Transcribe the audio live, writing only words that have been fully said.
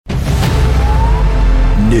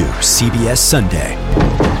New CBS Sunday.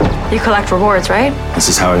 You collect rewards, right? This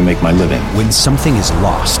is how I make my living. When something is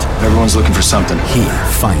lost, everyone's looking for something. He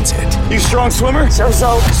finds it. You strong swimmer?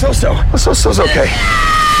 So-so. So-so's okay.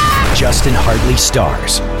 Justin Hartley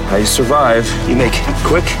stars. How you survive, you make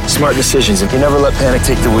quick, smart decisions, and you never let panic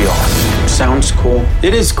take the wheel. Sounds cool.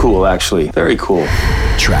 It is cool, actually. Very cool.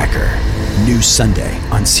 Tracker. New Sunday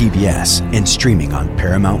on CBS and streaming on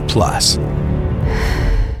Paramount Plus.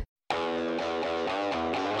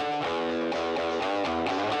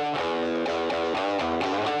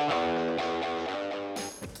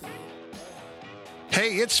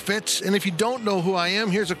 Hey, it's Fitz, and if you don't know who I am,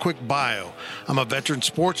 here's a quick bio. I'm a veteran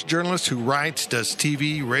sports journalist who writes, does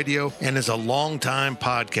TV, radio, and is a longtime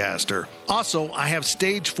podcaster. Also, I have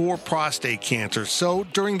stage 4 prostate cancer, so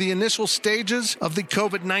during the initial stages of the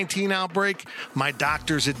COVID-19 outbreak, my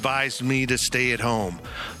doctors advised me to stay at home.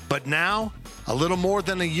 But now, a little more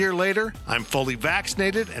than a year later, I'm fully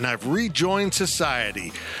vaccinated and I've rejoined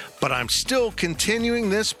society. But I'm still continuing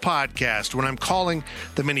this podcast when I'm calling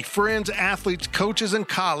the many friends, athletes, coaches, and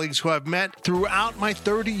colleagues who I've met throughout my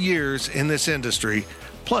 30 years in this industry.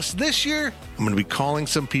 Plus, this year, I'm going to be calling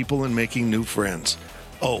some people and making new friends.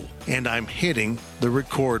 Oh, and I'm hitting the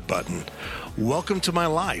record button. Welcome to my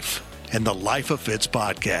life and the Life of Fitz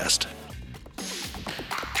podcast.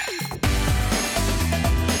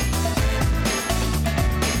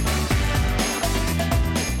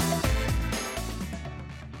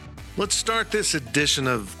 Let's start this edition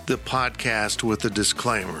of the podcast with a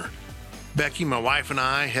disclaimer. Becky, my wife, and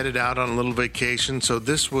I headed out on a little vacation, so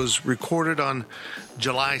this was recorded on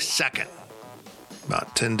July 2nd,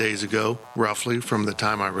 about 10 days ago, roughly, from the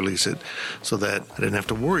time I release it, so that I didn't have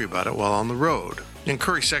to worry about it while on the road. And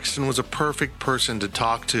Curry Sexton was a perfect person to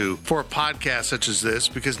talk to for a podcast such as this,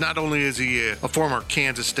 because not only is he a former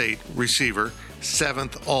Kansas State receiver,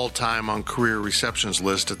 7th all-time on career receptions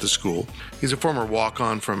list at the school. He's a former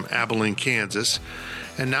walk-on from Abilene, Kansas,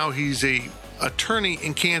 and now he's a attorney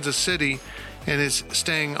in Kansas City and is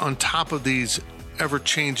staying on top of these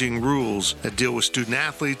ever-changing rules that deal with student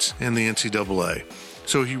athletes and the NCAA.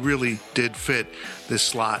 So he really did fit this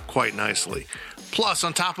slot quite nicely. Plus,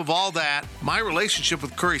 on top of all that, my relationship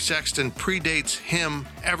with Curry Sexton predates him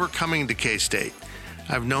ever coming to K-State.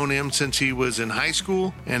 I've known him since he was in high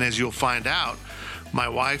school, and as you'll find out, my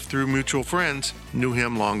wife, through mutual friends, knew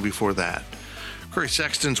him long before that. Curry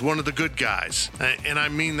Sexton's one of the good guys, and I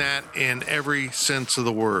mean that in every sense of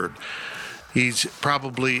the word. He's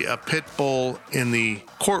probably a pit bull in the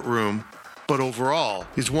courtroom, but overall,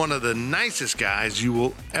 he's one of the nicest guys you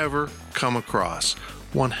will ever come across.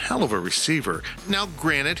 One hell of a receiver. Now,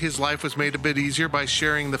 granted, his life was made a bit easier by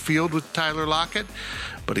sharing the field with Tyler Lockett,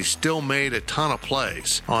 but he still made a ton of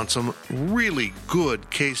plays on some really good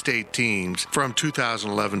K-State teams from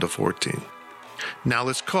 2011 to 14. Now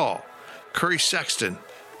let's call Curry Sexton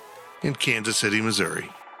in Kansas City, Missouri.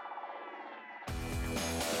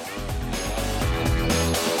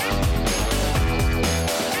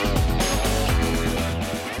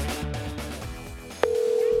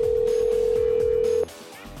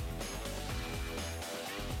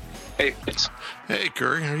 Hey, Fitz. Hey,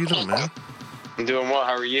 Curry. How you doing, man? I'm doing well.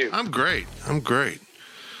 How are you? I'm great.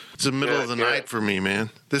 It's the middle of the night for me, man.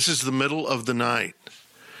 This is the middle of the night.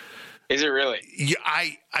 Is it really? Yeah,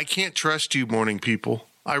 I can't trust you morning people.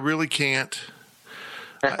 I really can't.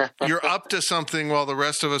 You're up to something while the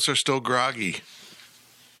rest of us are still groggy.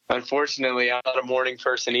 Unfortunately, I'm not a morning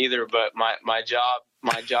person either, but my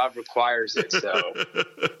job requires it, so.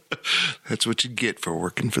 That's what you get for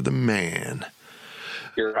working for the man.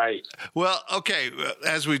 You're right. Well, okay,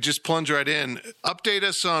 as we just plunge right in, update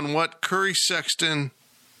us on what Curry Sexton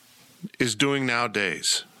is doing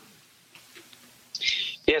nowadays.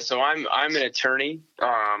 Yeah, so I'm an attorney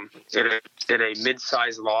at a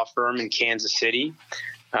mid-sized law firm in Kansas City.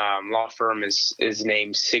 Law firm is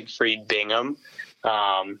named Siegfried Bingham.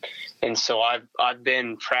 And so I've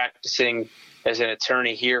been practicing as an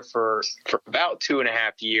attorney here for about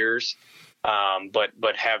 2.5 years.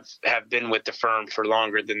 But have been with the firm for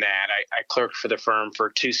longer than that. I clerked for the firm for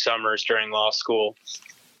 2 summers during law school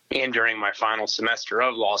and during my final semester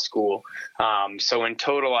of law school. So in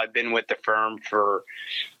total, I've been with the firm for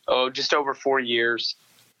just over 4 years.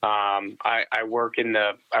 I work in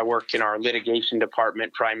our litigation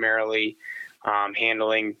department primarily,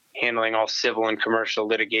 handling all civil and commercial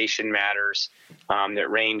litigation matters that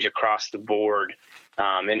range across the board.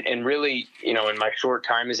 And really, in my short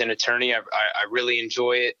time as an attorney, I really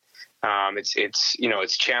enjoy it.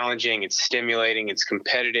 It's challenging, it's stimulating, it's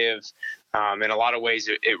competitive. In a lot of ways,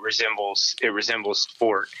 it resembles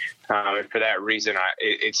sport, and for that reason,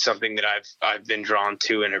 it's something that I've been drawn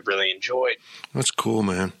to and have really enjoyed. That's cool,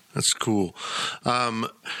 man. That's cool. And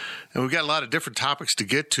we've got a lot of different topics to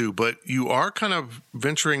get to, but you are kind of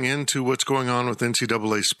venturing into what's going on with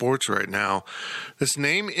NCAA sports right now. This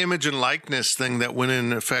name, image, and likeness thing that went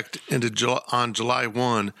in effect on July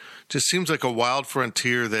 1 just seems like a wild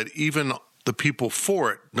frontier that even the people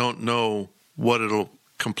for it don't know what it'll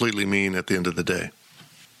completely mean at the end of the day.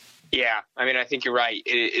 Yeah, I mean, I think you're right.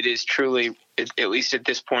 It is truly, at least at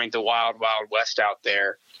this point, the wild, wild west out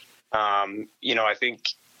there. I think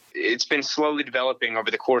it's been slowly developing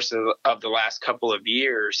over the course of the last couple of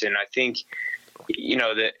years. And I think,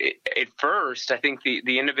 that at first, I think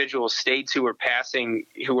the individual states who were passing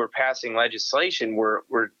legislation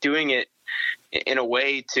were doing it in a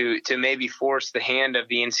way to maybe force the hand of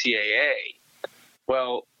the NCAA.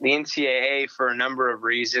 Well, the NCAA, for a number of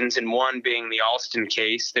reasons, and one being the Alston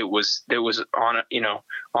case that was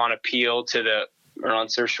on appeal on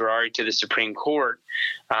certiorari to the Supreme Court,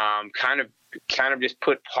 kind of just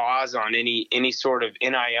put pause on any sort of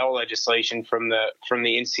NIL legislation from the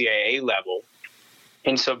NCAA level.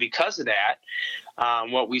 And so because of that,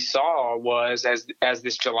 what we saw was as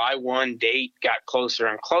this July 1 date got closer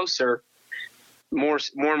and closer, more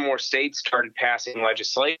and more states started passing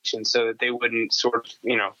legislation so that they wouldn't sort of,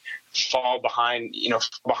 fall behind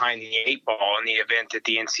the eight ball in the event that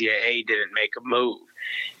the NCAA didn't make a move.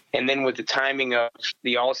 And then with the timing of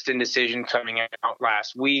the Alston decision coming out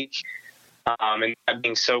last week, and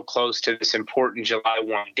being so close to this important July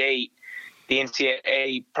 1 date, the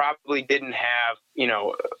NCAA probably didn't have,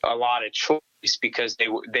 a lot of choice because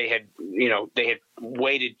they had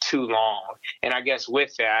waited too long. And I guess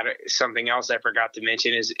with that, something else I forgot to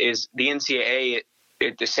mention is the NCAA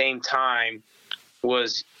at the same time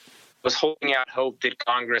was holding out hope that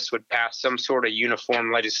Congress would pass some sort of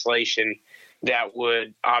uniform legislation that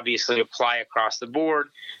would obviously apply across the board,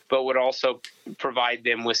 but would also provide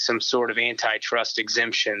them with some sort of antitrust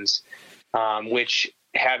exemptions, which,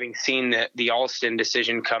 having seen the Alston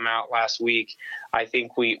decision come out last week, I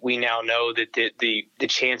think we now know that the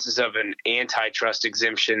chances of an antitrust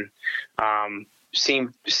exemption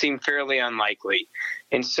seem fairly unlikely.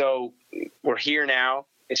 And so we're here now.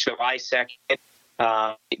 It's July 2nd.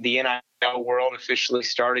 The NIL world officially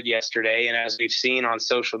started yesterday, and as we've seen on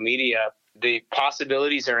social media, the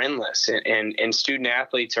possibilities are endless, and student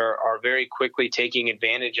athletes are very quickly taking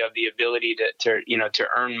advantage of the ability to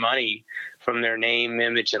earn money from their name,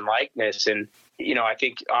 image, and likeness. And,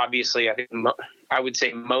 I would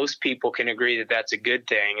say most people can agree that that's a good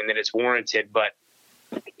thing and that it's warranted, but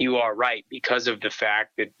you are right, because of the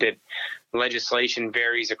fact that legislation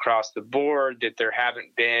varies across the board, that there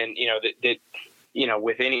haven't been,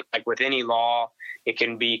 with any law, it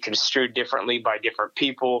can be construed differently by different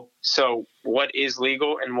people. So what is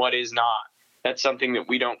legal and what is not? That's something that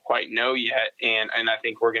we don't quite know yet. And I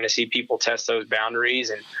think we're going to see people test those boundaries.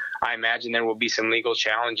 And I imagine there will be some legal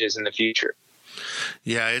challenges in the future.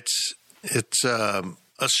 Yeah, it's a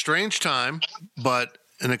strange time, but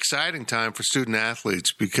an exciting time for student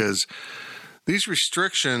athletes because these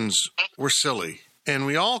restrictions were silly. And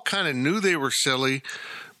we all kind of knew they were silly,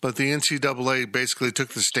 but the NCAA basically took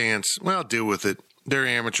the stance, well, deal with it. They're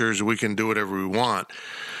amateurs. We can do whatever we want.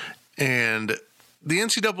 And the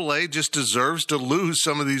NCAA just deserves to lose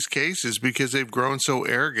some of these cases because they've grown so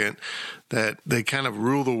arrogant that they kind of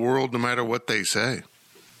rule the world no matter what they say.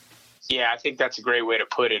 Yeah, I think that's a great way to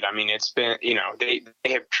put it. I mean, it's been, they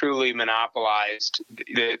have truly monopolized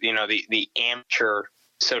the amateur,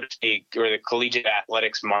 so to speak, or the collegiate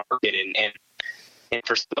athletics market. And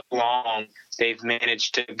for so long, they've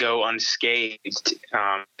managed to go unscathed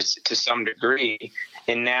to some degree.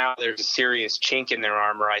 And now there's a serious chink in their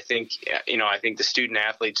armor. I think the student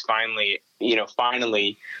athletes finally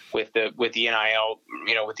with the NIL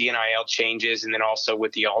changes, and then also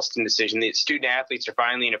with the Alston decision, the student athletes are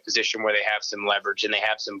finally in a position where they have some leverage and they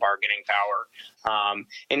have some bargaining power.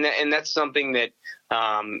 And that's something that,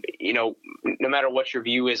 no matter what your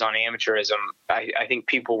view is on amateurism, I think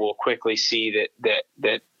people will quickly see that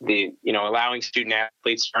the allowing student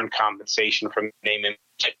athletes to earn compensation from name and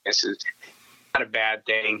likeness is not a bad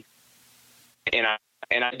thing. And I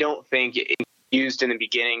don't think it used in the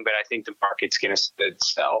beginning, but I think the market's going to set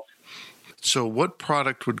itself. So what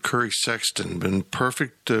product would Curry Sexton been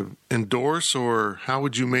perfect to endorse, or how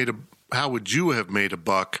would you have made a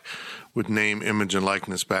buck with name, image, and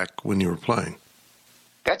likeness back when you were playing?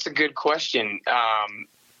 That's a good question. I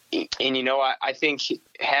think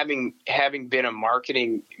having been a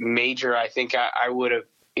marketing major, I think I would have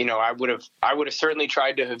I would have certainly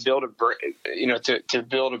tried to have built to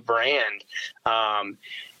build a brand.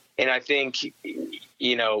 And I think,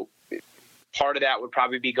 part of that would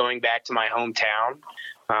probably be going back to my hometown,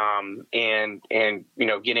 and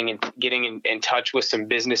getting in touch with some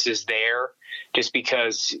businesses there, just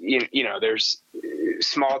because, there's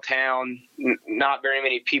small town, not very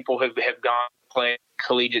many people have gone to play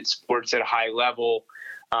collegiate sports at a high level.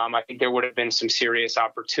 I think there would have been some serious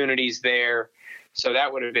opportunities there. So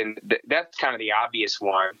that would have been, that's kind of the obvious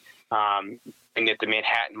one. And that the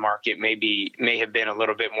Manhattan market may have been a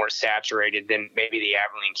little bit more saturated than maybe the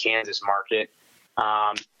Abilene, Kansas market.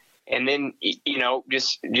 And then,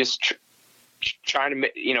 just trying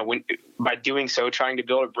to, by doing so, trying to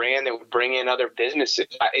build a brand that would bring in other businesses.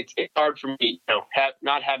 It's hard for me,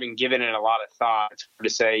 not having given it a lot of thought. It's hard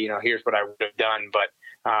to say, here's what I would have done. But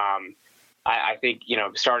I think,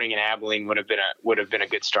 starting in Abilene would have been a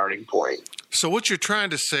good starting point. So what you're trying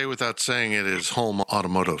to say without saying it is Home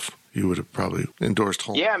Automotive. You would have probably endorsed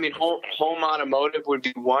Home. Yeah, I mean, Home Automotive would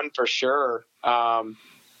be one for sure. I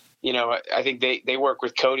think they work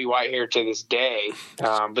with Cody Whitehair to this day.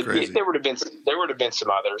 But there would have been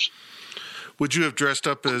some others. Would you have dressed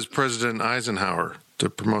up as President Eisenhower to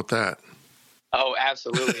promote that? Oh,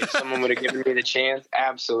 absolutely. If someone would have given me the chance,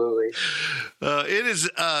 absolutely. It is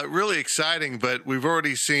really exciting, but we've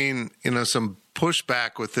already seen, some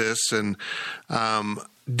pushback with this. And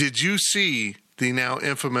did you see the now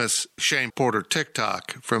infamous Shane Porter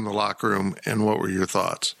TikTok from the locker room, and what were your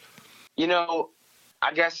thoughts?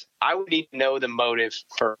 I guess I would need to know the motive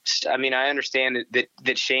first. I mean, I understand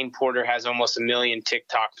that Shane Porter has almost 1 million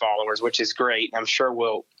TikTok followers, which is great. I'm sure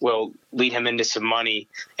will lead him into some money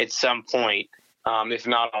at some point, if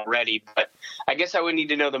not already. But I guess I would need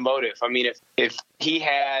to know the motive. I mean, if he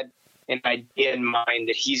had an idea in mind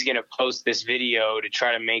that he's going to post this video to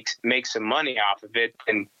try to make some money off of it,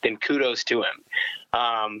 then kudos to him.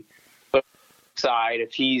 But side,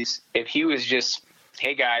 if he was just,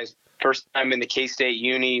 hey guys, first time in the K-State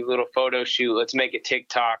uni, little photo shoot, let's make a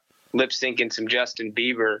TikTok, lip syncing some Justin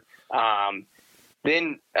Bieber.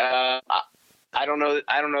 Then I don't know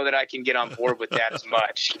that I can get on board with that as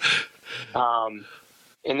much. And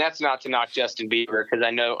that's not to knock Justin Bieber, because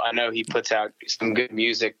I know he puts out some good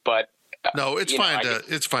music, but no, it's fine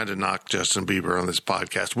to knock Justin Bieber on this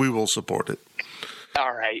podcast. We will support it.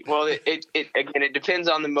 All right. Well, it depends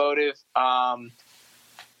on the motive. Was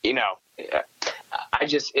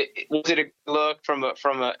it a look from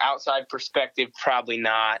an outside perspective? Probably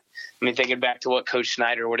not. I mean, thinking back to what Coach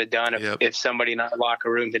Schneider would have done if somebody in our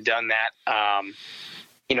locker room had done that,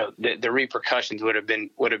 the repercussions would have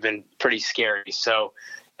been pretty scary. So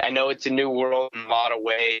I know it's a new world in a lot of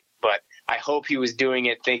ways, but I hope he was doing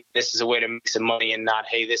it thinking this is a way to make some money and not,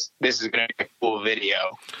 hey, this is going to be a cool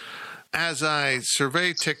video. As I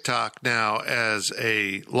survey TikTok now as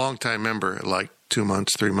a longtime member, like 2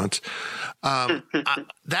 months, 3 months,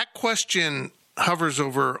 that question hovers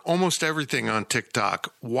over almost everything on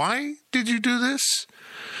TikTok. Why did you do this?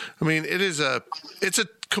 I mean, it's a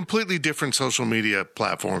completely different social media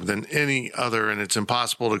platform than any other, and it's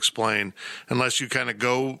impossible to explain unless you kind of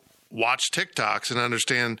go watch TikToks and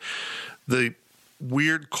understand the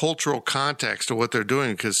weird cultural context of what they're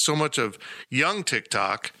doing, because so much of young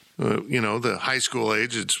TikTok, the high school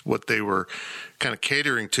age, it's what they were kind of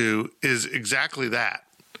catering to, is exactly that,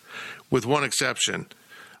 with one exception.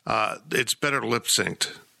 It's better lip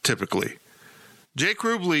synced, typically. Jake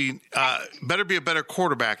Rubley better be a better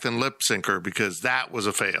quarterback than lip syncer, because that was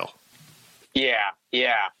a fail. Yeah.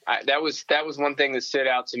 That was one thing that stood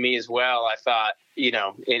out to me as well. I thought,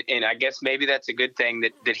 and I guess maybe that's a good thing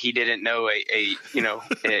that he didn't know a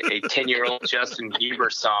 10-year-old Justin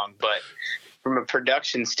Bieber song, but from a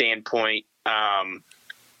production standpoint, the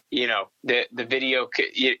video,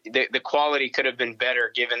 the quality could have been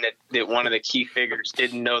better, given that one of the key figures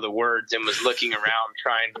didn't know the words and was looking around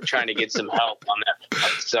trying to get some help on that.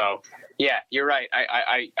 So yeah, you're right.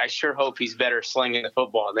 I sure hope he's better slinging the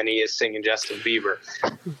football than he is singing Justin Bieber.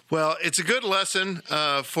 Well, it's a good lesson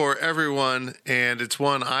for everyone, and it's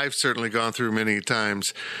one I've certainly gone through many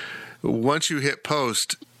times. Once you hit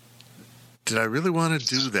post, did I really want to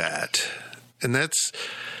do that? And that's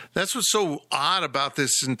what's so odd about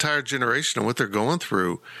this entire generation and what they're going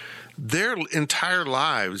through. Their entire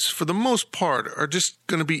lives, for the most part, are just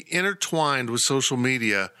going to be intertwined with social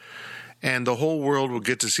media, and the whole world will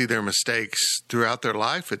get to see their mistakes throughout their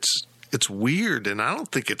life. It's weird, and I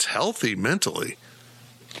don't think it's healthy mentally.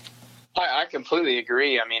 I completely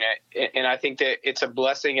agree. I mean, and I think that it's a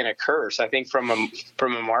blessing and a curse. I think from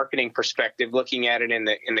a marketing perspective, looking at it in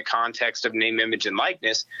the context of name, image, and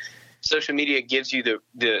likeness, social media gives you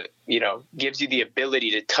gives you the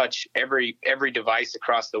ability to touch every device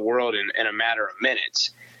across the world in a matter of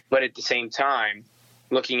minutes. But at the same time,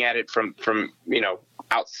 looking at it from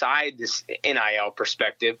outside this NIL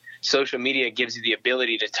perspective, social media gives you the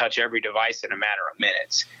ability to touch every device in a matter of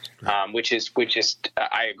minutes, which is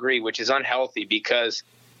I agree, which is unhealthy, because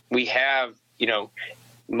we have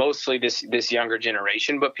mostly this younger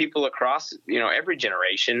generation, but people across every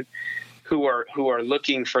generation who are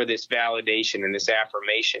looking for this validation and this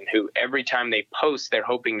affirmation, who every time they post, they're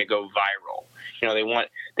hoping to go viral.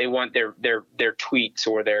 They want their tweets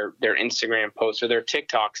or their Instagram posts or their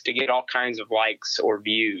TikToks to get all kinds of likes or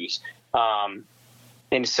views. And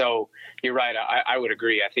so you're right. I would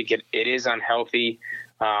agree. I think it is unhealthy.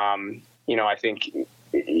 I think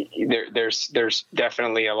there's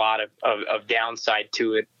definitely a lot of downside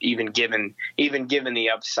to it, even given the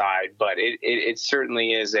upside. But it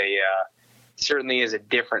certainly is a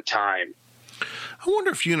different time. I wonder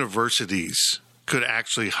if universities could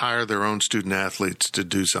actually hire their own student athletes to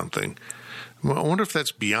do something. I wonder if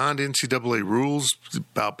that's beyond NCAA rules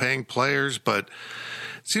about paying players, but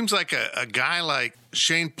it seems like a guy like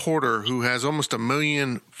Shane Porter, who has almost 1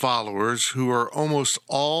 million followers, who are almost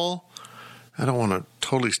all, I don't want to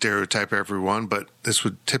totally stereotype everyone, but this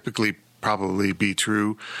would typically probably be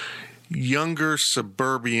true, younger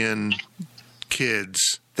suburban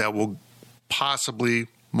kids that will possibly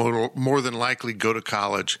more than likely go to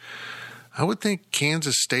college. I would think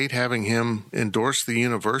Kansas State having him endorse the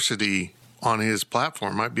university on his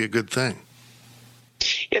platform might be a good thing.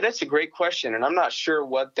 Yeah, that's a great question, and I'm not sure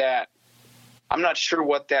what that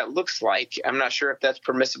looks like. I'm not sure if that's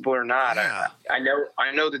permissible or not. Yeah.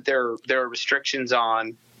 I know that there are restrictions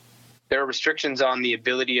on the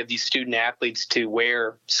ability of these student athletes to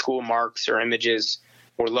wear school marks or images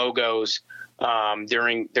or logos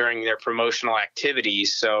during their promotional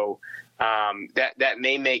activities. So that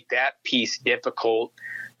may make that piece difficult.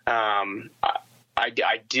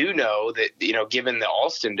 I do know that, given the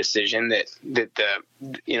Alston decision, that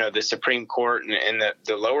the Supreme Court and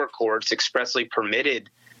the lower courts expressly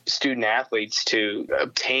permitted student athletes to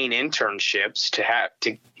obtain internships,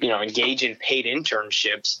 to engage in paid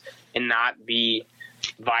internships and not be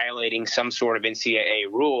violating some sort of NCAA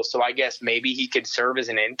rule. So I guess maybe he could serve as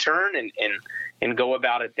an intern and go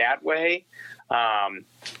about it that way.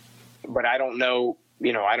 But I don't know.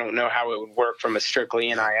 I don't know how it would work from a strictly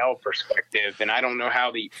NIL perspective, and I don't know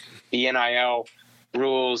how the NIL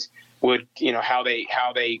rules would, how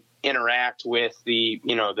they interact with the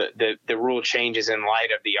rule changes in light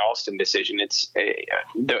of the Alston decision.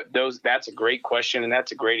 That's a great question, and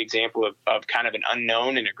that's a great example of kind of an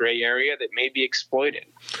unknown in a gray area that may be exploited.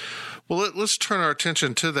 Well, let's turn our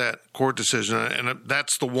attention to that court decision, and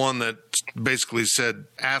that's the one that basically said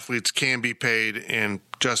athletes can be paid, and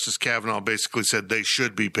Justice Kavanaugh basically said they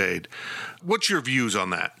should be paid. What's your views on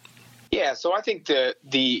that? Yeah, so I think that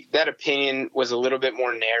opinion was a little bit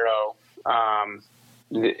more narrow,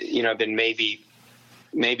 than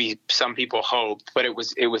maybe some people hoped, but it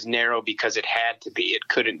was narrow because it had to be. It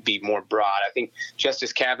couldn't be more broad. I think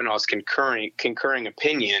Justice Kavanaugh's concurring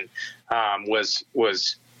opinion was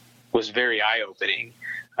very eye-opening.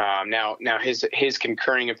 Now his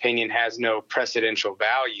concurring opinion has no precedential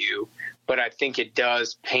value, but I think it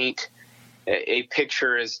does paint a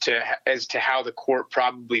picture as to how the court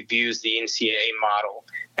probably views the NCAA model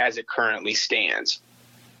as it currently stands.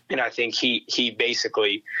 And I think he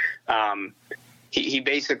basically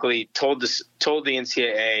told the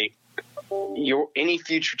NCAA, any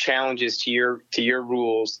future challenges to your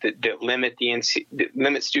rules that limit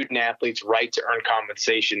student athletes' right to earn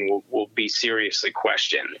compensation will be seriously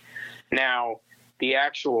questioned. Now, the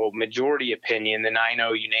actual majority opinion, the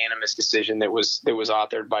 9-0 unanimous decision that was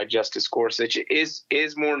authored by Justice Gorsuch, is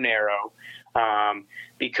more narrow,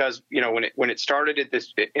 because when it started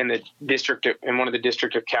in one of the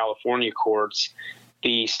District of California courts,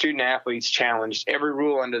 the student athletes challenged every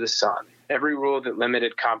rule under the sun. Every rule that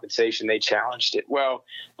limited compensation, they challenged it. Well,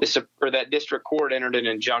 that district court entered an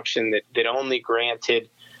injunction that only granted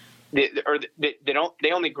they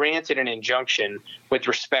only granted an injunction with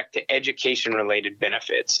respect to education-related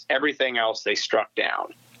benefits. Everything else they struck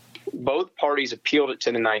down. Both parties appealed it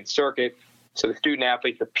to the Ninth Circuit, so the student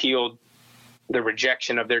athletes appealed the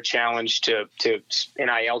rejection of their challenge to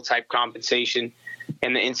NIL-type compensation,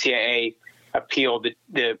 and the NCAA appealed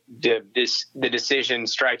the decision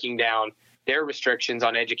striking down their restrictions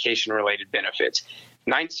on education-related benefits.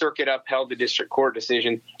 Ninth Circuit upheld the district court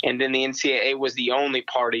decision, and then the NCAA was the only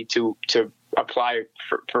party to apply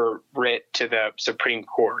for writ to the Supreme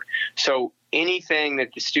Court. So anything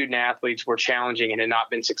that the student athletes were challenging and had not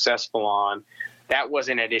been successful on, That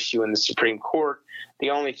wasn't at issue in the Supreme Court.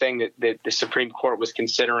 The only thing that the Supreme Court was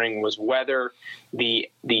considering was whether the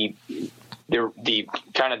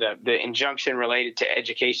injunction related to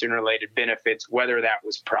education-related benefits, whether that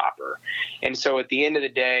was proper. And so at the end of the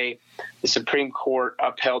day, the Supreme Court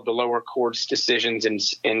upheld the lower court's decisions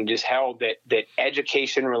and just held that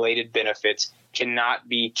education-related benefits cannot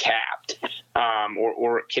be capped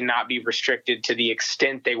or cannot be restricted to the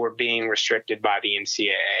extent they were being restricted by the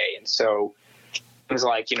NCAA. And so things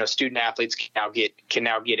like, student athletes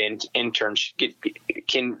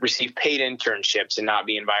can receive paid internships and not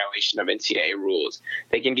be in violation of NCAA rules.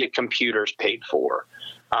 They can get computers paid for.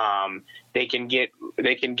 They can get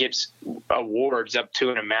awards up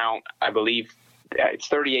to an amount, I believe it's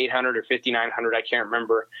 $3,800 or $5,900, I can't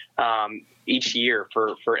remember, each year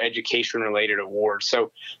for education related awards.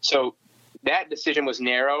 So that decision was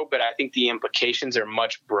narrow, but I think the implications are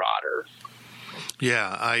much broader.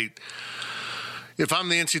 Yeah, if I'm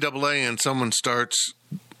the NCAA and someone starts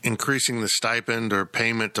increasing the stipend or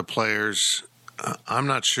payment to players, I'm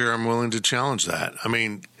not sure I'm willing to challenge that. I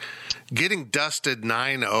mean, getting dusted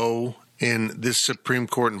 9-0 in this Supreme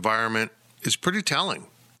Court environment is pretty telling.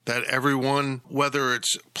 That everyone, whether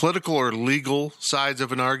it's political or legal sides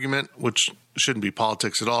of an argument, which shouldn't be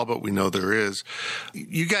politics at all, but we know there is,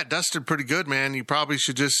 you got dusted pretty good, man. You probably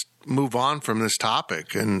should just move on from this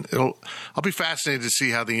topic. And I'll be fascinated to see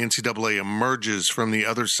how the NCAA emerges from the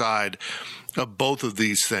other side of both of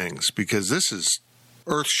these things, because this is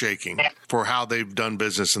earth-shaking for how they've done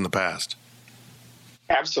business in the past.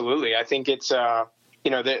 Absolutely. I think it's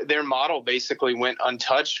their model basically went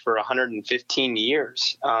untouched for 115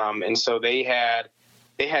 years. And so they had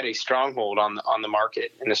a stronghold on the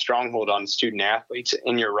market and a stronghold on student athletes.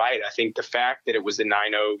 And you're right. I think the fact that it was a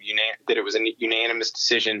 9-0, that it was a unanimous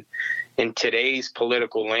decision in today's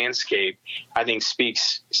political landscape, I think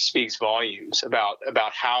speaks volumes about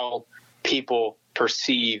how people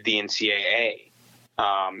perceive the NCAA.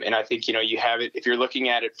 And I think, you have it, if you're looking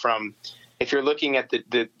at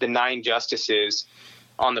the 9 justices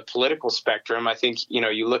on the political spectrum, I think,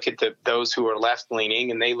 you look at those who are left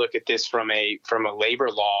leaning and they look at this from a labor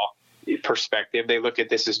law perspective. They look at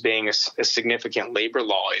this as being a significant labor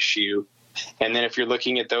law issue. And then if you're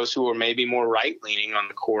looking at those who are maybe more right leaning on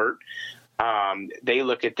the court, they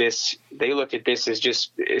look at this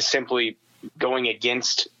as simply going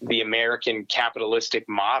against the American capitalistic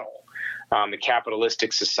model, the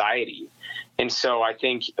capitalistic society. And so I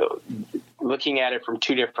think looking at it from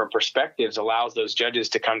 2 different perspectives allows those judges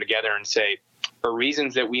to come together and say, for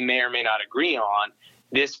reasons that we may or may not agree on,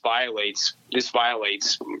 this violates,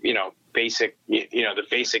 the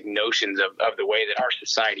basic notions of the way that our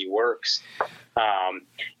society works.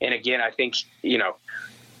 And again, I think,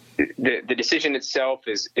 the decision itself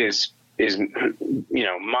is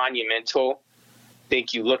monumental. I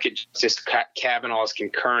think you look at Justice Kavanaugh's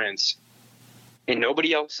concurrence, and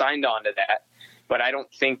nobody else signed on to that. But I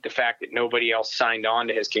don't think the fact that nobody else signed on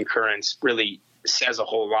to his concurrence really says a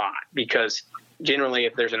whole lot, because generally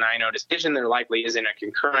if there's a 9-0 decision, there likely isn't a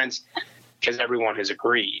concurrence because everyone has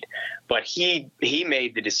agreed. But he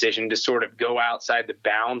made the decision to sort of go outside the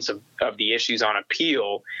bounds of the issues on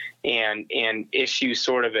appeal and issue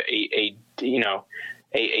sort of a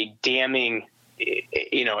damning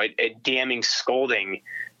scolding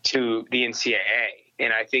to the NCAA.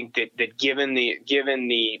 And I think that given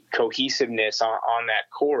the cohesiveness on that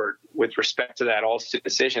court with respect to that Alston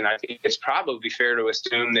decision, I think it's probably fair to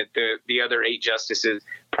assume that the other 8 justices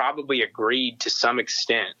probably agreed to some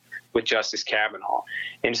extent with Justice Kavanaugh.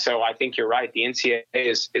 And so I think you're right. The NCAA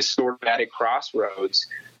is sort of at a crossroads,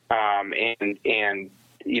 I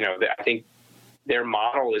think their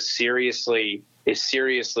model is seriously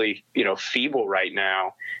feeble right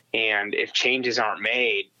now. And if changes aren't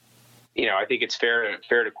made, I think it's fair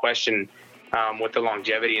to question what the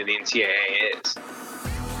longevity of the NCAA is.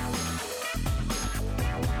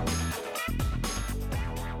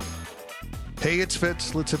 Hey, it's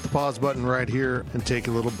Fitz. Let's hit the pause button right here and take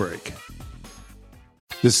a little break.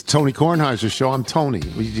 This is Tony Kornheiser's show. I'm Tony.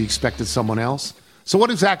 You expected someone else? So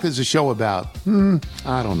what exactly is the show about?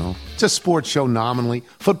 I don't know. It's a sports show nominally.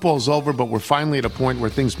 Football's over, but we're finally at a point where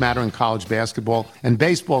things matter in college basketball, and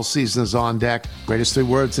baseball season is on deck. Greatest 3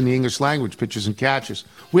 words in the English language, pitchers and catchers.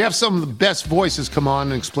 We have some of the best voices come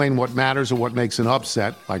on and explain what matters or what makes an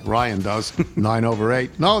upset, like Ryan does.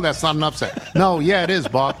 9/8. No, that's not an upset. No, yeah, it is,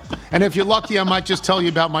 Bob. And if you're lucky, I might just tell you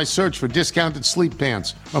about my search for discounted sleep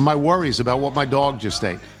pants or my worries about what my dog just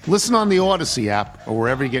ate. Listen on the Odyssey app or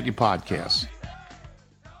wherever you get your podcasts.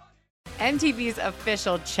 MTV's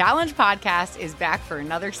official Challenge podcast is back for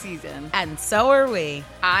another season. And so are we.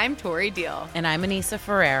 I'm Tori Deal. And I'm Anissa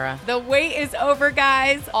Ferreira. The wait is over,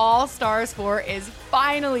 guys. All Stars 4 is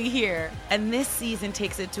finally here. And this season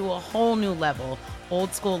takes it to a whole new level.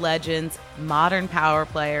 Old school legends, modern power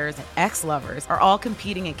players, and ex-lovers are all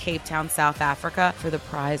competing in Cape Town, South Africa for the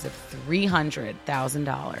prize of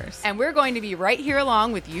 $300,000. And we're going to be right here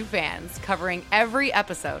along with you fans, covering every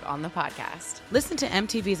episode on the podcast. Listen to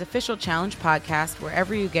MTV's official Challenge podcast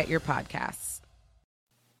wherever you get your podcasts.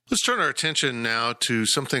 Let's turn our attention now to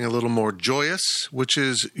something a little more joyous, which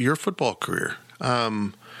is your football career.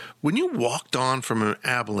 When you walked on from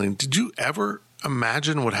Abilene, did you ever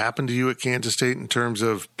imagine what happened to you at Kansas State in terms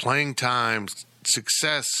of playing time,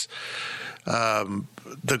 success,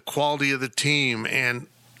 the quality of the team? And,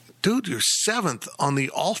 dude, you're 7th on the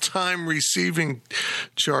all-time receiving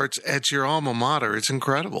charts at your alma mater. It's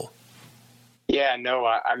incredible. Yeah, no,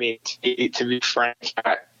 I mean, to be frank,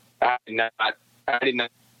 I did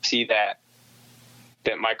not see that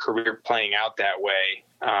my career playing out that way.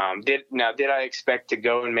 Did I expect to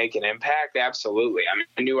go and make an impact? Absolutely. I mean,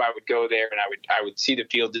 I knew I would go there and I would see the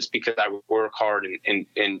field just because I would work hard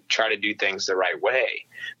and try to do things the right way.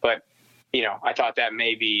 But, I thought that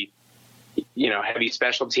maybe, heavy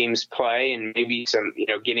special teams play and maybe some,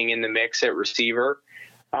 getting in the mix at receiver.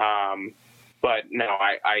 But no,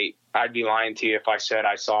 I'd be lying to you if I said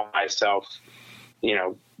I saw myself,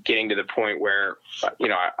 getting to the point where,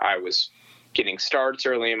 I was getting starts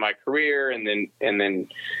early in my career and then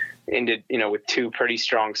ended, with 2 pretty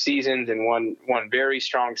strong seasons and one very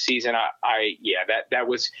strong season. That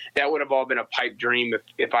would have all been a pipe dream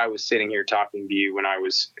if I was sitting here talking to you when I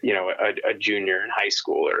was, a junior in high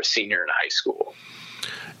school or a senior in high school.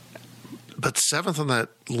 But 7th on that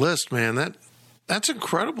list, man, that's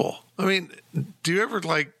incredible. I mean, do you ever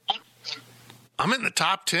I'm in the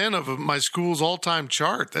top 10 of my school's all-time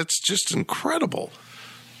chart. That's just incredible.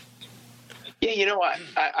 Yeah,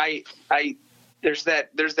 I there's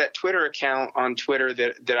that Twitter account on Twitter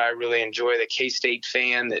that I really enjoy, the K-State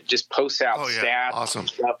fan that just posts out stats awesome. And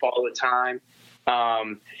stuff all the time.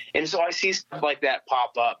 And so I see stuff like that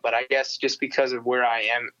pop up, but I guess just because of where I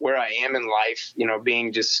am in life,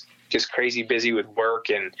 being just crazy busy with work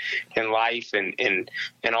and life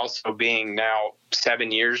and also being now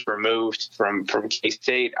 7 years removed from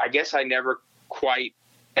K-State, I guess I never quite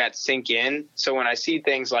that sink in. So when I see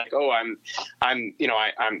things like, I'm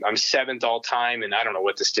 7th all time, and I don't know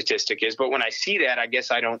what the statistic is, but when I see that, I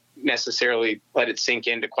guess I don't necessarily let it sink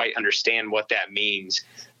in to quite understand what that means.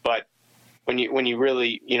 But when you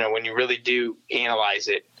really do analyze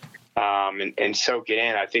it and soak it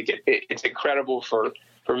in, I think it's incredible for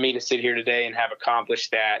me to sit here today and have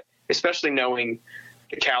accomplished that, especially knowing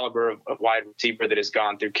the caliber of wide receiver that has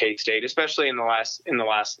gone through K-State, especially in the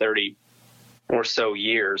last 30 or so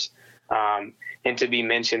years, and to be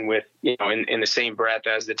mentioned with, in the same breath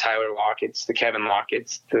as the Tyler Lockett's, the Kevin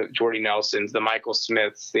Lockett's, the Jordy Nelsons, the Michael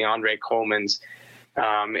Smiths, the Andre Colemans.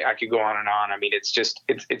 I could go on and on. I mean,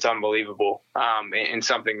 it's unbelievable, and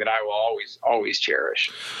something that I will always cherish.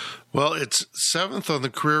 Well, it's 7th on the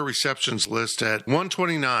career receptions list at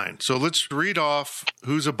 129. So let's read off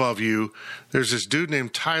who's above you. There's this dude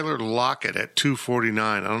named Tyler Lockett at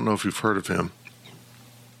 249. I don't know if you've heard of him.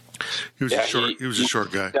 He was a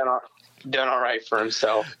short guy. Done all right for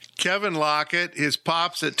himself. Kevin Lockett, his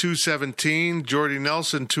pops at 217, Jordy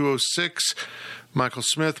Nelson 206, Michael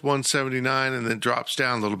Smith 179, and then drops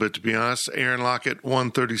down a little bit, to be honest. Aaron Lockett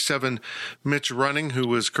 137, Mitch Running, who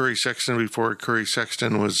was Curry Sexton before Curry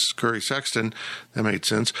Sexton was Curry Sexton. That made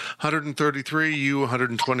sense. 133, you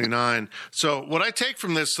 129. So what I take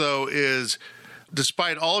from this, though, is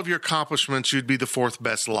despite all of your accomplishments, you'd be the 4th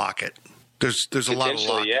best Lockett. There's a lot of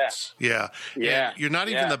Locketts. Yeah. And you're not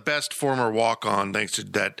even the best former walk-on, thanks to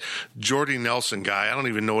that Jordy Nelson guy. I don't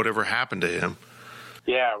even know what ever happened to him.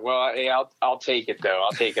 Yeah, well, I'll take it, though.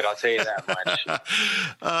 I'll take it. I'll tell you that much.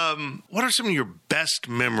 What are some of your best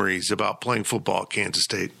memories about playing football at Kansas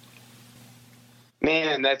State?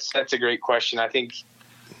 Man, that's a great question. I think,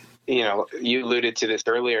 you alluded to this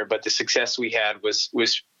earlier, but the success we had was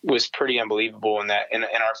pretty unbelievable in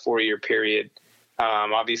our 4-year period.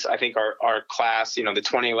 Obviously, I think our class, the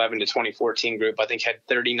 2011 to 2014 group, I think had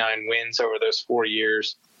 39 wins over those 4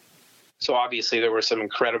 years. So obviously there were some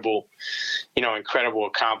incredible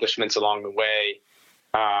accomplishments along the way.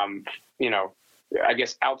 I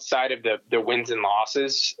guess outside of the wins and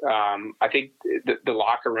losses, I think the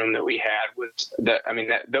locker room that we had was the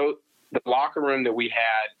locker room that we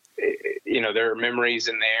had, there are memories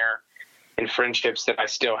in there and friendships that I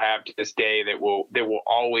still have to this day that will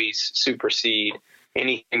always supersede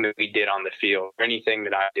anything that we did on the field, or anything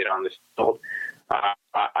that I did on the field.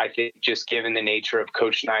 I think just given the nature of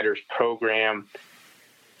Coach Snyder's program,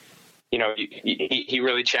 he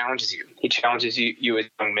really challenges you. He challenges you as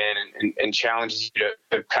young men and challenges you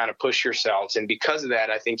to kind of push yourselves. And because of that,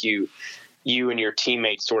 I think you and your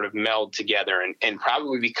teammates sort of meld together and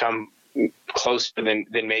probably become closer than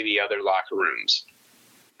maybe other locker rooms.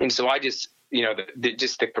 And so I just,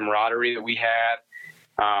 just the camaraderie that we had,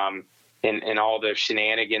 and all the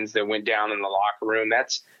shenanigans that went down in the locker room,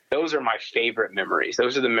 those are my favorite memories.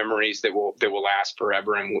 Those are the memories that will last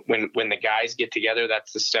forever. And when the guys get together,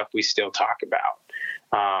 that's the stuff we still talk about.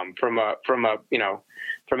 From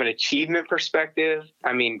an achievement perspective,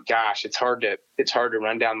 I mean, gosh, it's hard to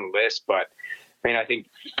run down the list, but I mean, I think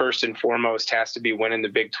first and foremost has to be winning the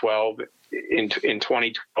Big 12 in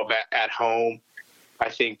 2012 at home. I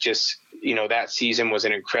think just, that season was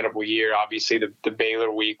an incredible year. Obviously the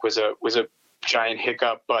Baylor week was a giant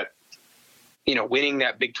hiccup, but winning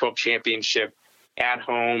that Big 12 championship at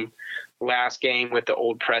home, last game with the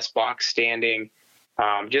old press box standing,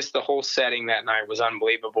 just the whole setting that night was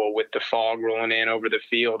unbelievable, with the fog rolling in over the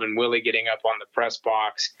field and Willie getting up on the press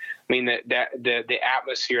box. I mean, the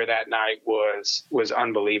atmosphere that night was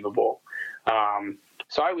unbelievable.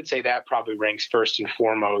 So I would say that probably ranks first and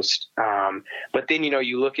foremost. But then,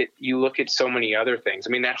 you look at so many other things. I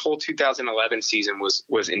mean, that whole 2011 season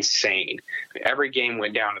was insane. Every game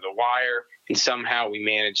went down to the wire, and somehow we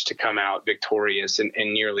managed to come out victorious in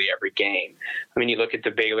nearly every game. I mean, you look at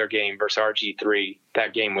the Baylor game versus RG3,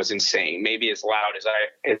 that game was insane. Maybe as loud as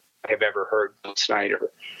I have ever heard Bill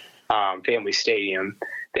Snyder, Family Stadium.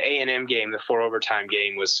 The A&M game, the 4 overtime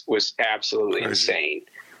game was absolutely insane.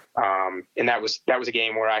 And that was a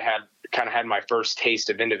game where I had my first taste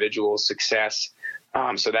of individual success.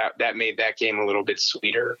 So that made that game a little bit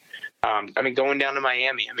sweeter. I mean, going down to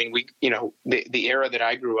Miami, I mean, the era that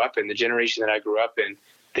I grew up in, the generation that I grew up in,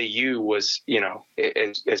 the U was,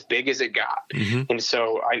 as big as it got. Mm-hmm. And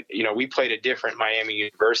so we played a different Miami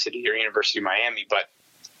University or University of Miami, but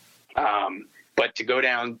to go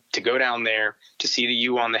down there to see the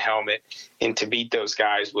U on the helmet and to beat those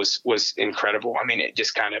guys was incredible. I mean, it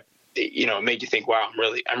just kind of, it made you think, wow,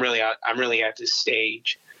 I'm really at this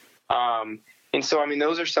stage. And so, I mean,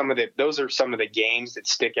 those are some of the games that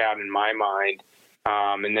stick out in my mind.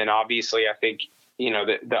 And then obviously I think,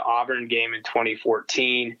 the Auburn game in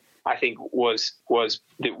 2014, I think was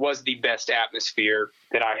the best atmosphere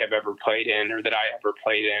that I have ever played in, or that I ever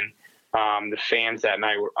played in. The fans that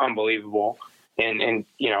night were unbelievable. And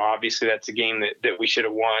obviously that's a game that we should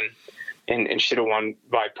have won and should have won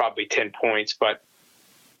by probably 10 points. But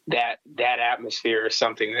that atmosphere is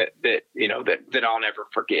something that I'll never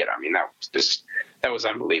forget. I mean, that was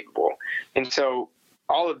unbelievable. And so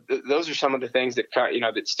those are some of the things that,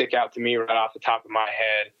 that stick out to me right off the top of my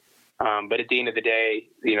head. But at the end of the day,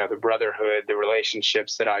 the brotherhood, the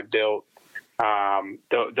relationships that I built,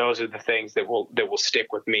 those are the things that will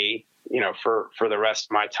stick with me, for the rest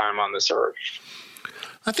of my time on this earth.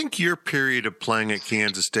 I think your period of playing at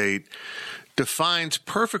Kansas State defines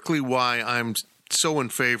perfectly why I'm so in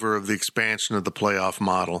favor of the expansion of the playoff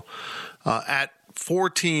model. At 4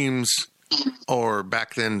 teams, or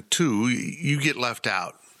back then 2, you get left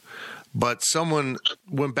out. But someone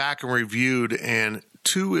went back and reviewed, and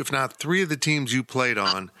 2, if not 3 of the teams you played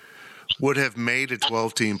on would have made a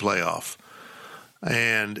 12-team playoff.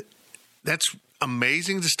 And that's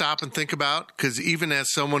amazing to stop and think about, because even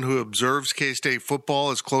as someone who observes K-State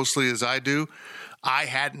football as closely as I do, I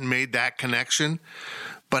hadn't made that connection.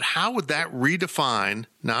 But how would that redefine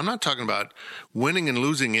 – now, I'm not talking about winning and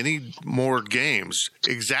losing any more games.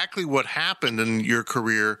 Exactly what happened in your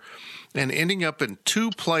career and ending up in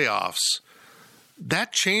 2 playoffs,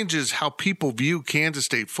 that changes how people view Kansas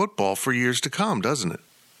State football for years to come, doesn't it?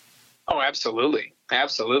 Oh, absolutely.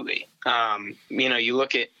 Absolutely. You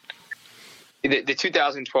look at the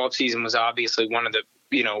 2012 season was obviously one of the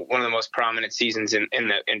most prominent seasons in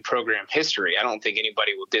program history. I don't think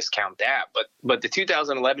anybody will discount that, but the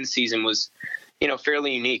 2011 season was,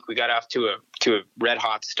 fairly unique. We got off to a red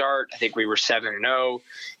hot start. I think we were 7-0,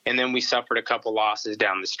 and then we suffered a couple losses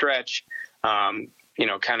down the stretch. Kind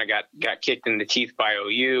of got kicked in the teeth by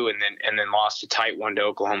OU, and then lost a tight one to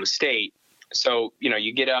Oklahoma State. So,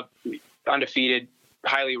 you get up undefeated,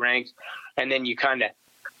 highly ranked, and then you kind of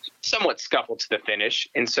somewhat scuffle to the finish.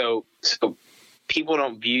 And so people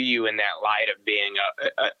don't view you in that light of being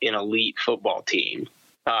an elite football team.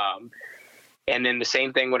 And then the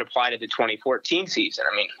same thing would apply to the 2014 season.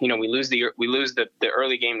 I mean, we lose the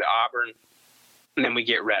early game to Auburn, and then we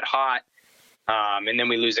get red hot. And then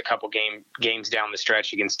we lose a couple games down the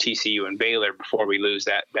stretch against TCU and Baylor before we lose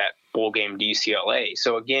that bowl game to UCLA.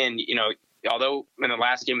 So again, although in the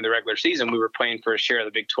last game of the regular season we were playing for a share of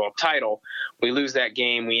the Big 12 title, we lose that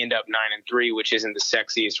game. We end up 9-3, which isn't the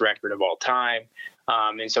sexiest record of all time.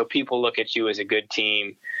 And so people look at you as a good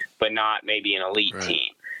team, but not maybe an elite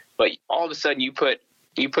team. But all of a sudden you put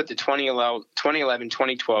the 2011,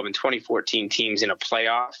 2012, and 2014 teams in a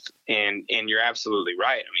playoff, and you're absolutely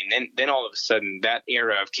right. I mean, then all of a sudden that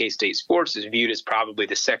era of K-State sports is viewed as probably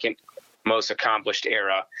the second most accomplished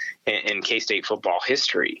era in K-State football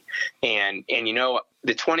history. And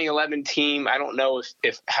the 2011 team, I don't know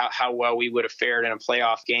if how well we would have fared in a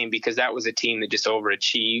playoff game, because that was a team that just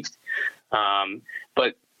overachieved.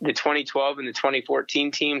 But the 2012 and the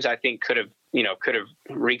 2014 teams, I think, could have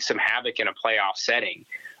wreaked some havoc in a playoff setting.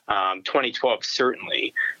 2012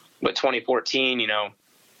 certainly, but 2014,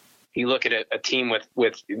 you look at a team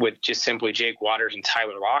with just simply Jake Waters and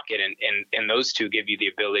Tyler Lockett, and those two give you the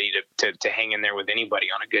ability to hang in there with anybody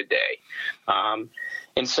on a good day.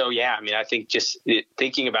 And so, yeah, I mean, I think just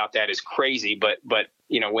thinking about that is crazy, but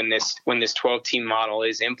when this 12-team model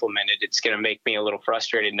is implemented, it's going to make me a little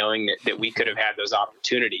frustrated knowing that we could have had those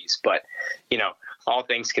opportunities. But, all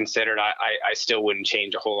things considered, I still wouldn't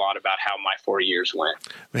change a whole lot about how my 4 years went.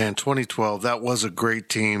 Man, 2012, that was a great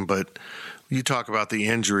team, but you talk about the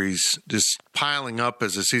injuries just piling up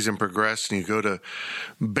as the season progressed, and you go to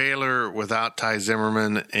Baylor without Ty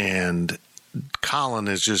Zimmerman, and Colin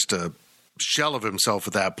is just a shell of himself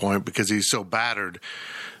at that point because he's so battered.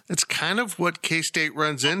 It's kind of what K-State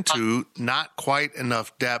runs into, not quite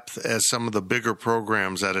enough depth as some of the bigger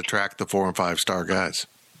programs that attract the 4- and 5-star guys.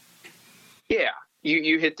 Yeah,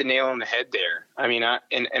 you hit the nail on the head there. I mean,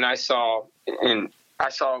 I saw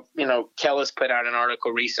Kellis put out an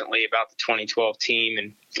article recently about the 2012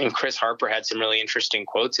 team, and Chris Harper had some really interesting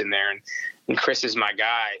quotes in there, and Chris is my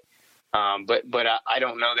guy. But I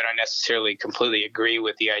don't know that I necessarily completely agree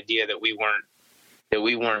with the idea that we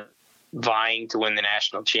weren't vying to win the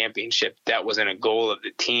national championship. That wasn't a goal of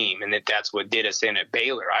the team, and that's what did us in at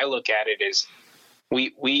Baylor. I look at it as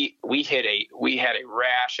we had a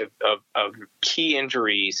rash of key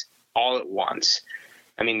injuries all at once.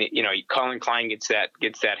 I mean, Colin Klein gets that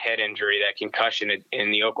head injury, that concussion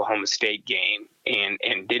in the Oklahoma State game, and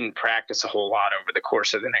didn't practice a whole lot over the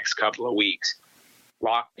course of the next couple of weeks.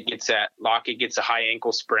 Lockett gets a high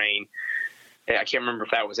ankle sprain. I can't remember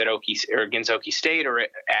if that was at against Okie State or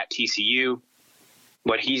at TCU,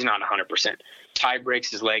 but he's not 100%. Ty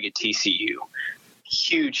breaks his leg at TCU.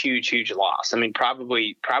 Huge loss. I mean,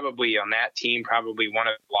 probably on that team, probably one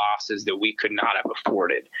of the losses that we could not have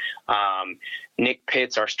afforded. Nick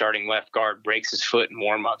Pitts, our starting left guard, breaks his foot in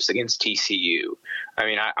warmups against TCU. I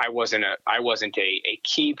mean, I wasn't a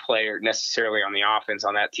key player necessarily on the offense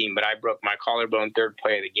on that team, but I broke my collarbone third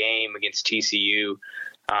play of the game against TCU.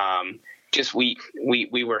 We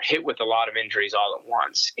were hit with a lot of injuries all at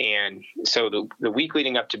once. And so the week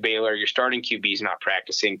leading up to Baylor, your starting QB is not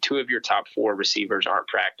practicing. 2 of your top 4 receivers aren't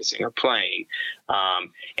practicing or playing.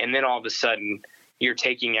 And then all of a sudden you're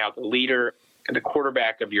taking out the leader, the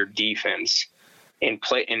quarterback of your defense, and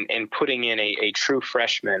putting in a true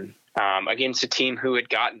freshman against a team who had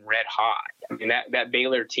gotten red hot. I mean, that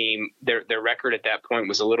Baylor team, their record at that point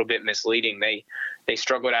was a little bit misleading. They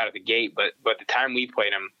struggled out of the gate, but the time we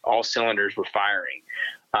played them, all cylinders were firing.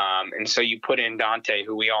 And so you put in Dante,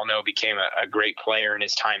 who we all know became a great player in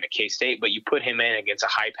his time at K-State, but you put him in against a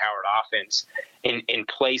high-powered offense in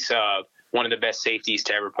place of one of the best safeties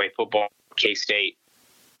to ever play football at K-State.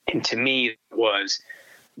 And to me,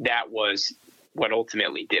 that was what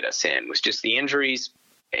ultimately did us in, was just the injuries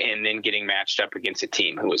and then getting matched up against a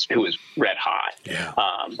team who was red hot. Yeah.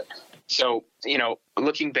 So,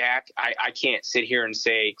 looking back, I can't sit here and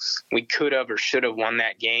say we could have or should have won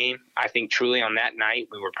that game. I think truly on that night,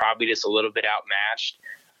 we were probably just a little bit outmatched.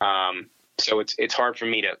 So it's hard for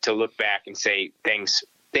me to look back and say things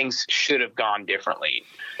should have gone differently.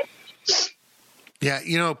 Yeah,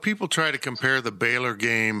 people try to compare the Baylor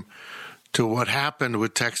game to what happened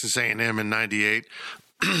with Texas A&M in 98.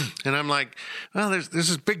 And I'm like, well, there's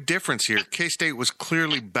this big difference here. K-State was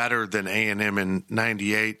clearly better than A&M in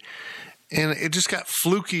 98. And it just got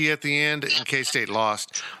fluky at the end, and K-State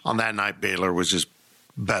lost. On that night, Baylor was just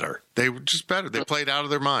better. They were just better. They played out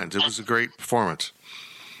of their minds. It was a great performance.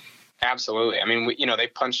 Absolutely. I mean, they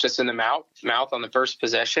punched us in the mouth on the first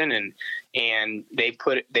possession, and they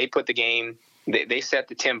put the game. They set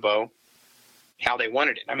the tempo how they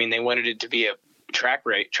wanted it. I mean, they wanted it to be a track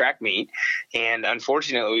meet, and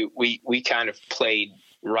unfortunately, we kind of played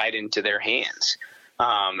right into their hands.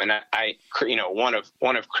 And I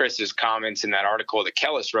one of Chris's comments in that article that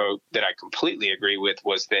Kellis wrote that I completely agree with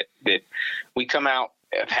was that we come out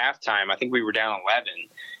at halftime. I think we were down 11,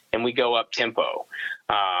 and we go up tempo,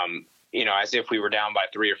 as if we were down by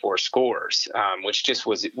 3 or 4 scores, which just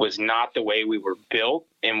was not the way we were built,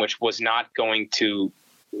 and which was not going to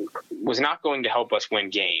help us win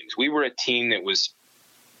games. We were a team that was,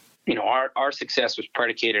 our success was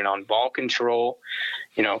predicated on ball control,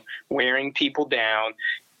 wearing people down,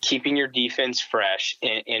 keeping your defense fresh,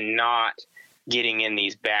 and not getting in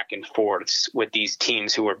these back and forths with these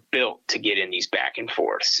teams who are built to get in these back and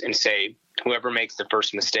forths and say, whoever makes the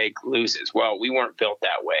first mistake loses. Well, we weren't built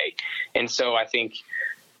that way. And so I think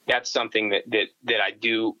that's something that I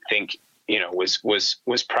do think,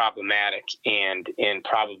 was problematic and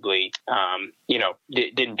probably,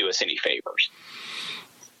 didn't do us any favors.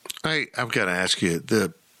 I've got to ask you,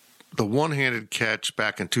 the one-handed catch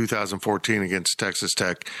back in 2014 against Texas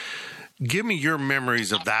Tech, give me your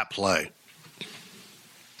memories of that play.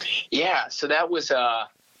 Yeah, so that was I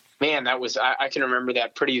can remember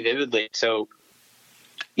that pretty vividly. So,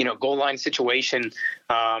 goal line situation,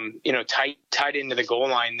 tight into the goal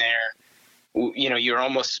line there. You're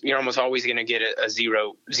almost always going to get a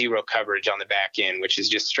zero coverage on the back end, which is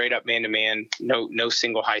just straight up man to man, no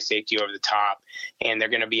single high safety over the top, and they're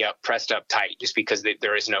going to be pressed up tight just because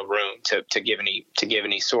there is no room to give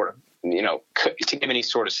any sort of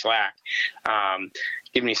slack,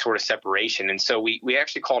 give any sort of separation. And so we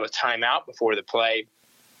actually called a timeout before the play,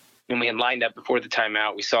 and we had lined up before the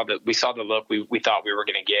timeout. We saw the look we thought we were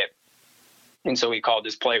going to get. And so we called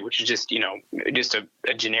this play, which is just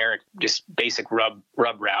a generic, just basic rub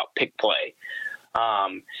route pick play.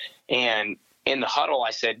 And in the huddle,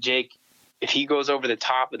 I said, Jake, if he goes over the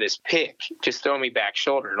top of this pick, just throw me back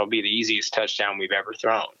shoulder. It'll be the easiest touchdown we've ever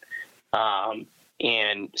thrown.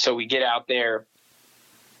 And so we get out there,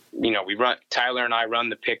 Tyler and I run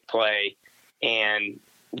the pick play, and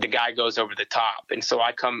the guy goes over the top. And so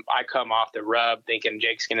I come off the rub thinking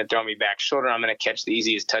Jake's going to throw me back shoulder. I'm going to catch the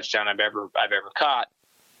easiest touchdown I've ever caught.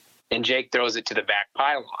 And Jake throws it to the back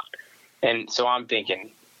pylon. And so I'm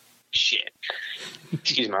thinking, shit,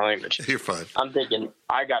 excuse my language. You're fine. I'm thinking,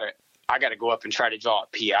 I gotta go up and try to draw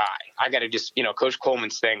a PI. I got to just, Coach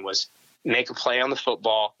Coleman's thing was make a play on the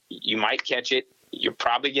football. You might catch it. You're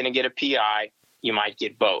probably going to get a PI. You might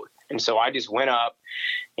get both. And so I just went up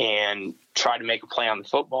and tried to make a play on the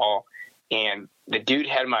football, and the dude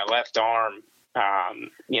had my left arm,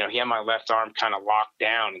 he had my left arm kind of locked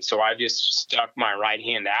down. And so I just stuck my right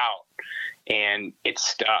hand out, and it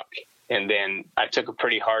stuck. And then I took a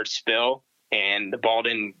pretty hard spill, and the ball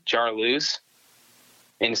didn't jar loose.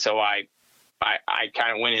 And so I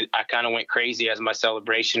kind of went crazy, as my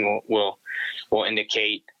celebration will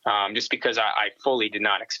indicate, just because I fully did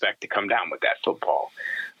not expect to come down with that football.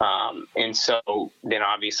 And so then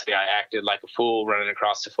obviously I acted like a fool running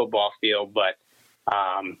across the football field, but,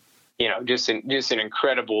 just an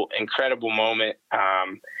incredible moment.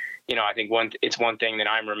 I think it's one thing that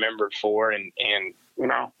I'm remembered for, and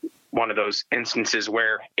one of those instances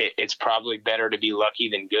where it's probably better to be lucky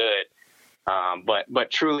than good. But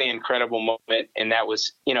truly incredible moment. And that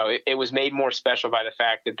was, it was made more special by the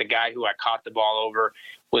fact that the guy who I caught the ball over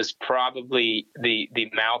was probably the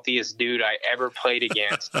mouthiest dude I ever played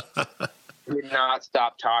against. Did not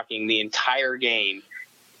stop talking the entire game.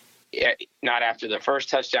 Not after the first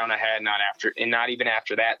touchdown I had, not even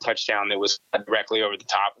after that touchdown that was directly over the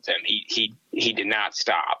top of him. He did not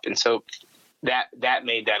stop. And so that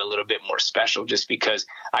made that a little bit more special, just because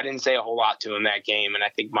I didn't say a whole lot to him that game, and I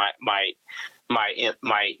think my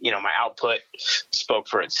output spoke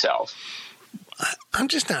for itself. I'm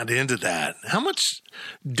just not into that. How much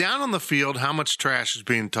down on the field? How much trash is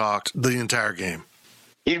being talked the entire game?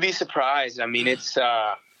 You'd be surprised. I mean, it's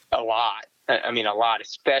a lot. A lot,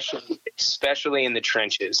 especially in the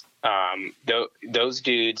trenches. Those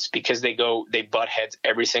dudes, because they butt heads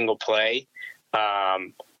every single play.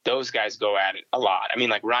 Those guys go at it a lot. I mean,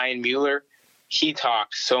 like Ryan Mueller, he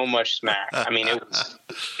talked so much smack. I mean, it was,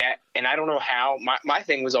 and I don't know how. My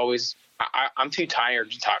thing was always, I'm too tired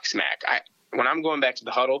to talk smack. When I'm going back to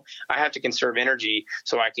the huddle, I have to conserve energy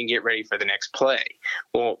so I can get ready for the next play.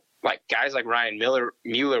 Well, like guys like Ryan Mueller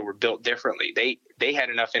were built differently. They had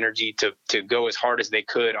enough energy to go as hard as they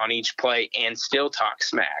could on each play and still talk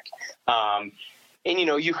smack. And,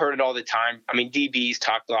 you heard it all the time. I mean, DBs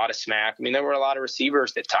talked a lot of smack. I mean, there were a lot of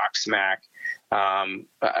receivers that talked smack.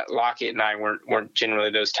 Lockett and I weren't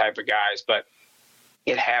generally those type of guys, but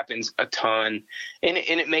it happens a ton, and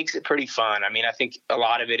it makes it pretty fun. I mean, I think a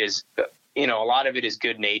lot of it is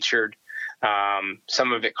good natured.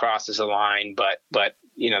 Some of it crosses the line, but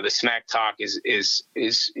the smack talk is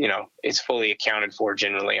it's fully accounted for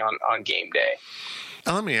generally on game day.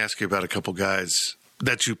 Now, let me ask you about a couple guys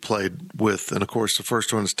that you played with, and of course the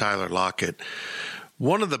first one is Tyler Lockett.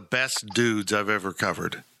 One of the best dudes I've ever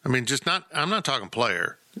covered. I mean, I'm not talking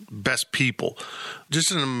player, best people.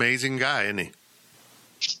 Just an amazing guy, isn't he?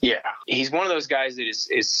 Yeah, he's one of those guys that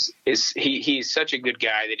he's such a good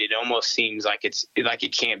guy that it almost seems like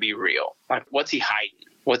it can't be real. Like, what's he hiding?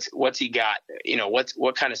 What's he got?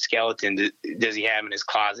 What kind of skeleton does he have in his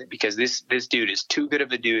closet? Because this dude is too good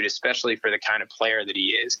of a dude, especially for the kind of player that he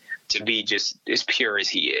is, to be just as pure as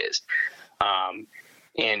he is.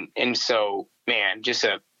 And so, man, just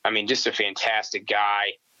a fantastic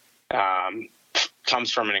guy.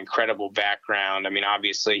 Comes from an incredible background. I mean,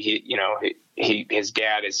 obviously, his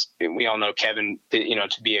dad is, we all know Kevin,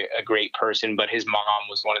 to be a great person, but his mom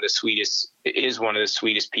is one of the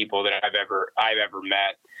sweetest people that I've ever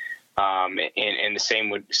met. And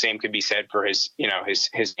the same could be said for his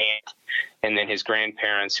aunt, and then his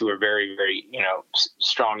grandparents, who are very, very,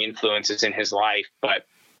 strong influences in his life. But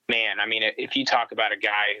man, I mean, if you talk about a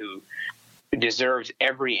guy who deserves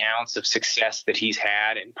every ounce of success that he's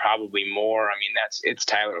had and probably more, I mean, it's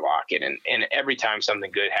Tyler Lockett. And every time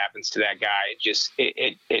something good happens to that guy,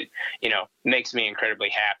 it makes me incredibly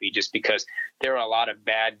happy, just because there are a lot of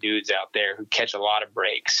bad dudes out there who catch a lot of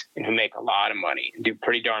breaks and who make a lot of money and do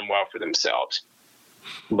pretty darn well for themselves.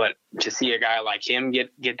 But to see a guy like him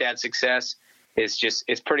get that success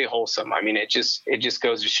it's pretty wholesome. I mean, it just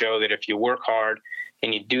goes to show that if you work hard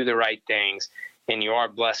and you do the right things, and you are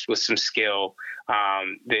blessed with some skill,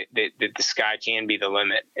 that the sky can be the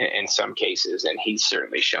limit in some cases, and he's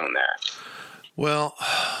certainly shown that. Well,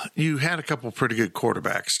 you had a couple pretty good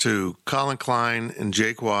quarterbacks too, Colin Klein and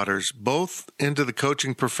Jake Waters, both into the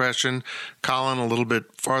coaching profession. Colin a little bit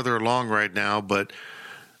farther along right now, but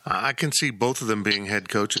I can see both of them being head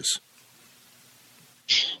coaches.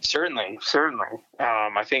 Certainly.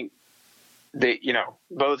 I think they,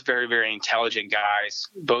 both very, very intelligent guys,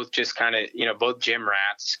 both just kind of, both gym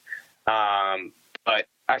rats. But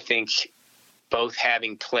I think both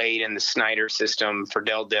having played in the Snyder system for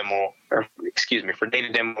Dana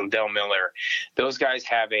Dimel and Del Miller, those guys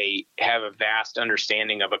have a vast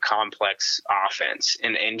understanding of a complex offense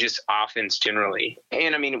and just offense generally.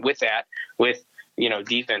 And I mean, with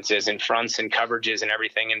defenses and fronts and coverages and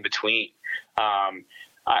everything in between.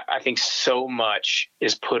 I think so much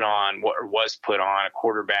is was put on a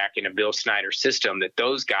quarterback in a Bill Snyder system that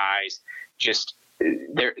those guys just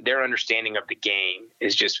their understanding of the game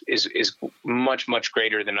is much, much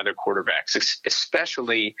greater than other quarterbacks,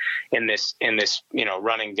 especially in this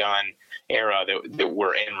run and gun era that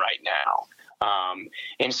we're in right now.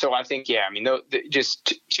 And so I think,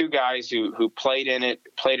 just two guys who played in it,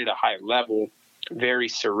 played at a high level, very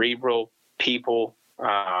cerebral people,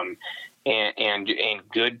 and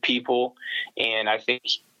good people. And I think,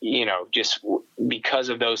 just because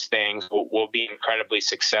of those things, we'll be incredibly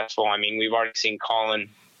successful. I mean, we've already seen Colin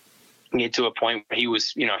get to a point where he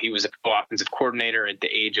was a co-offensive coordinator at the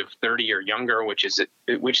age of 30 or younger, which is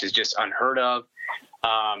just unheard of.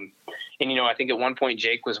 And I think at one point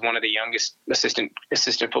Jake was one of the youngest assistant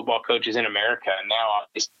football coaches in America, and now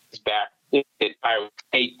he's back at Iowa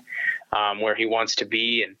State, where he wants to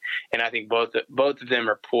be, and I think both of them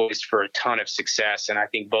are poised for a ton of success, and I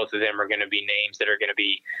think both of them are going to be names that are going to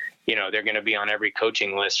be, they're going to be on every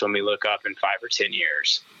coaching list when we look up in 5 or 10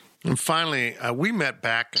 years. And finally, we met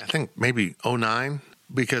back, I think maybe 2009,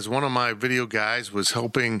 because one of my video guys was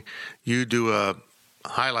helping you do a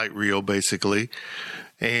highlight reel, basically,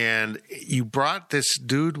 and you brought this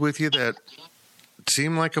dude with you that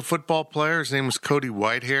seemed like a football player. His name was Cody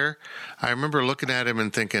Whitehair. I remember looking at him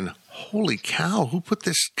and thinking, holy cow, who put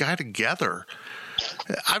this guy together?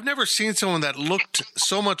 I've never seen someone that looked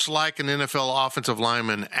so much like an NFL offensive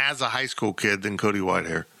lineman as a high school kid than Cody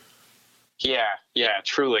Whitehair. Yeah,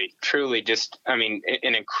 truly, just, I mean,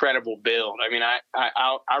 an incredible build. I mean, I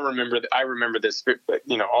remember this,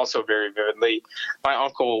 also very vividly. My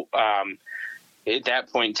uncle, at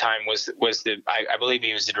that point in time I believe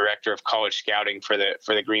he was the director of college scouting for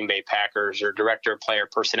the Green Bay Packers, or director of player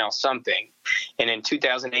personnel, something. And in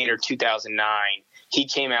 2008 or 2009, he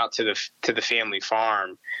came out to the family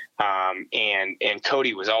farm, and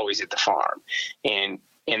Cody was always at the farm.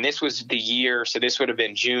 And this was the year, so this would have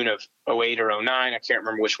been June of 2008 or 2009. I can't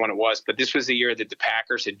remember which one it was, but this was the year that the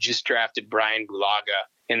Packers had just drafted Brian Bulaga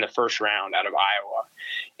in the first round out of Iowa.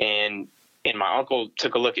 And my uncle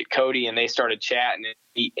took a look at Cody, and they started chatting,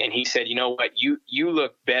 and he said, you know what, you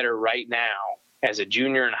look better right now as a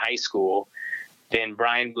junior in high school than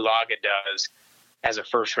Brian Bulaga does as a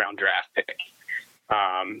first-round draft pick.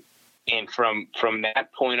 And from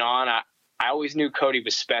that point on, I always knew Cody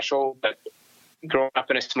was special, but growing up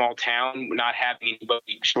in a small town, not having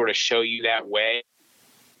anybody sort of show you that way,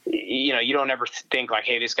 you don't ever think like,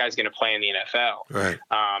 hey, this guy's going to play in the NFL. Right.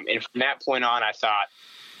 And from that point on, I thought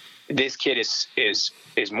this kid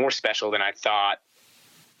is more special than I thought.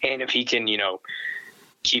 And if he can,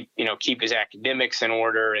 keep his academics in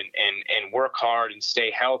order and work hard and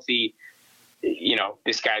stay healthy,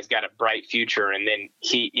 this guy's got a bright future. And then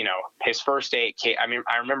he, his first day at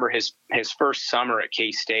I remember his first summer at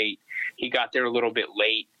K-State, he got there a little bit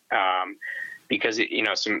late because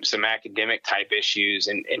some academic type issues,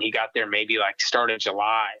 and he got there maybe like start of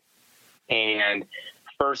July. And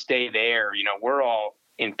first day there, we're all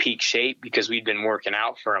in peak shape because we'd been working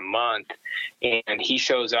out for a month, and he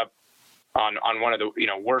shows up on one of the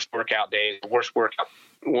worst workout days, worst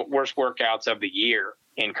workouts of the year.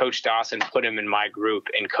 And Coach Dawson put him in my group,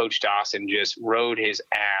 and Coach Dawson just rode his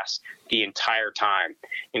ass the entire time.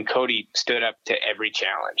 And Cody stood up to every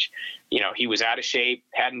challenge. He was out of shape,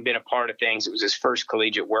 hadn't been a part of things. It was his first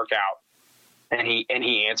collegiate workout, and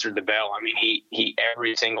he answered the bell. I mean, he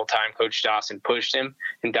every single time Coach Dawson pushed him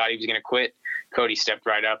and thought he was going to quit, Cody stepped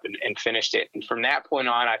right up and finished it. And from that point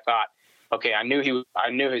on, I thought, okay, I knew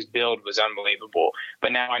his build was unbelievable,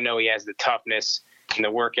 but now I know he has the toughness and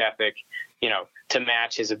the work ethic, to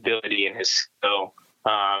match his ability and his skill.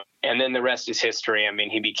 And then the rest is history. I mean,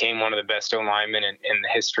 he became one of the best O-linemen in the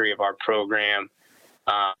history of our program,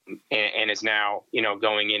 and is now,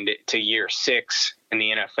 going into year 6 in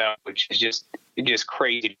the NFL, which is just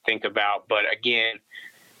crazy to think about. But again,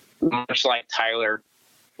 much like Tyler,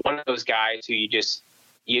 one of those guys who you just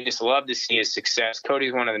love to see his success.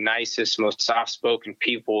 Cody's one of the nicest, most soft-spoken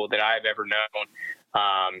people that I've ever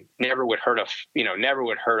known. Never would hurt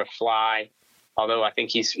a fly. Although I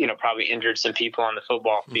think he's, probably injured some people on the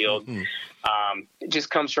football field. It just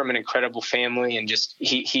comes from an incredible family, and just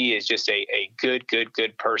he is just a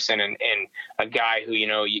good person, and a guy who you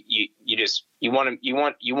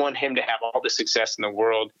want him to have all the success in the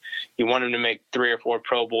world. You want him to make 3 or 4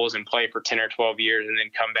 Pro Bowls and play for 10 or 12 years, and then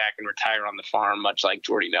come back and retire on the farm, much like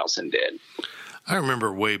Jordy Nelson did. I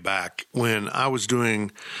remember way back when I was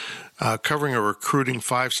doing covering a recruiting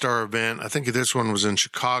 5-star event. I think this one was in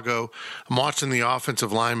Chicago. I'm watching the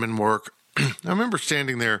offensive linemen work. I remember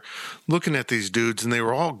standing there looking at these dudes, and they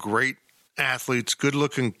were all great athletes,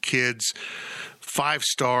 good-looking kids,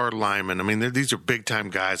 5-star linemen. I mean, these are big-time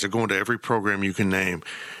guys. They're going to every program you can name.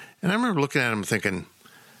 And I remember looking at them thinking,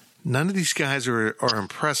 none of these guys are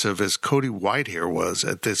impressive as Cody Whitehair was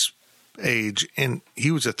at this age, and he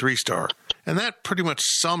was a 3-star. And that pretty much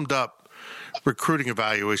summed up recruiting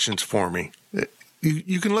evaluations for me.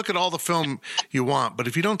 You can look at all the film you want, but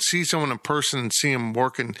if you don't see someone in person and see them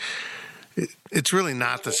working, it's really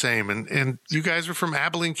not the same. And you guys are from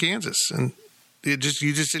Abilene, Kansas, and you just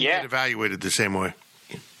didn't get evaluated the same way.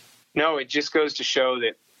 No, it just goes to show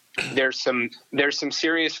that there's some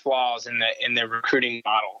serious flaws in the recruiting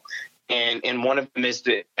model, and one of them is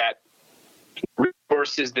that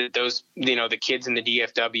resources that those the kids in the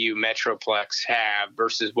DFW Metroplex have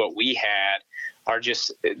versus what we had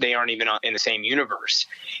they aren't even in the same universe.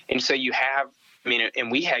 And so you have,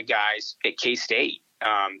 and we had guys at K-State,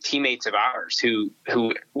 teammates of ours who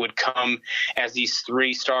would come as these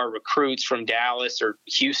 3-star recruits from Dallas or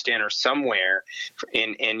Houston or somewhere,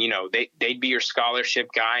 and they'd be your scholarship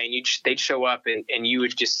guy, and they'd show up, and you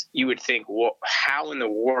would think, well, how in the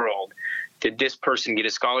world did this person get a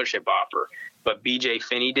scholarship offer, but BJ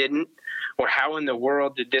Finney didn't? Or how in the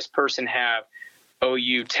world did this person have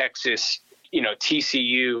OU, Texas,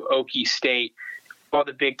 TCU, Okie State, all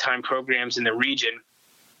the big time programs in the region?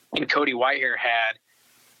 And Cody Whitehair had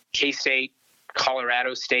K-State,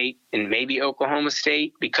 Colorado State, and maybe Oklahoma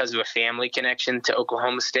State because of a family connection to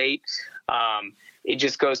Oklahoma State. It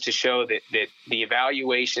just goes to show that the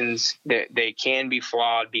evaluations, that they can be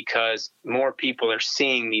flawed because more people are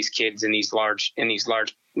seeing these kids in these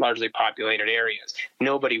largely populated areas.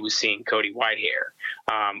 Nobody was seeing Cody Whitehair.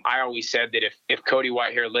 I always said that if Cody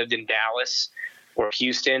Whitehair lived in Dallas or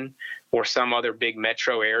Houston or some other big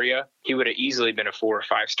metro area, he would have easily been a 4 or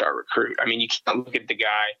 5-star recruit. I mean, you can't look at the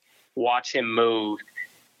guy, watch him move,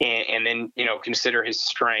 and then consider his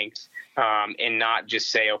strength. And not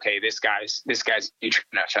just say, okay, this guy's a future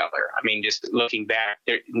NFLer. I mean, just looking back,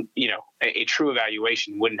 a true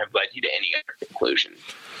evaluation wouldn't have led you to any other conclusion.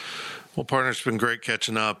 Well, partner, it's been great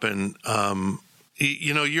catching up, and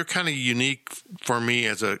you're kind of unique for me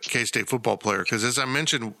as a K-State football player because, as I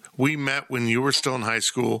mentioned, we met when you were still in high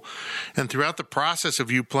school, and throughout the process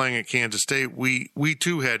of you playing at Kansas State, we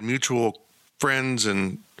too had mutual friends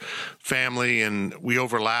and family, and we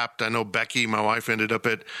overlapped. I know Becky, my wife, ended up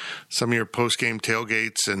at some of your post-game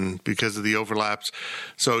tailgates, and because of the overlaps.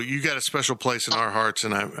 So you got a special place in our hearts,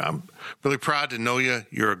 and I'm really proud to know you.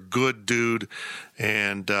 You're a good dude,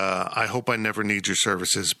 and I hope I never need your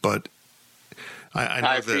services, but I know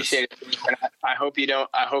I appreciate it. I hope you don't.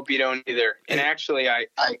 I hope you don't either. And actually, I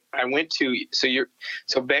went to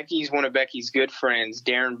so Becky's one of Becky's good friends,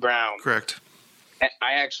 Darren Brown. Correct.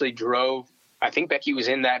 I actually drove. I think Becky was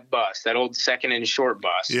in that bus, that old second and short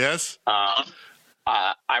bus. Yes.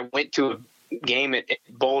 I went to a game at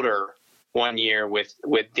Boulder one year with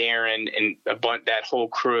Darren and that whole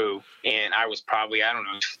crew, and I was probably, I don't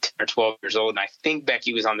know, 10 or 12 years old, and I think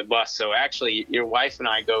Becky was on the bus. So actually, your wife and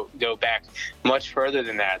I go back much further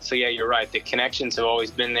than that. So yeah, you're right. The connections have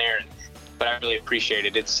always been there, but I really appreciate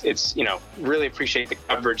it. It's really appreciate the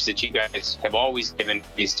coverage that you guys have always given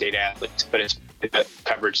these state athletes, but it's the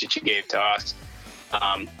coverage that you gave to us.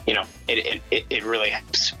 It really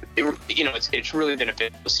helps. It's really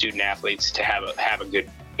beneficial to student athletes to have a good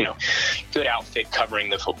good outfit covering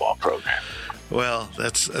the football program. Well,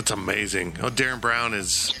 that's amazing. Darren Brown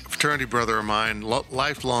is a fraternity brother of mine,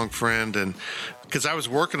 lifelong friend, and because I was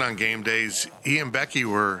working on game days, he and Becky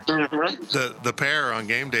were the pair on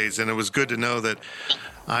game days, and it was good to know that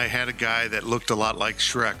I had a guy that looked a lot like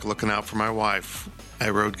Shrek looking out for my wife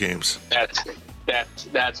at road games.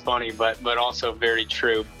 That's funny, but also very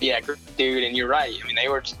true. Yeah, great dude, and you're right. I mean,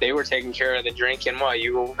 they were taking care of the drinking while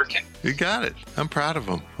you were working. You got it. I'm proud of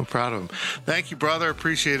them. Thank you, brother.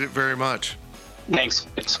 Appreciate it very much. Thanks.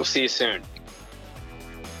 We'll see you soon.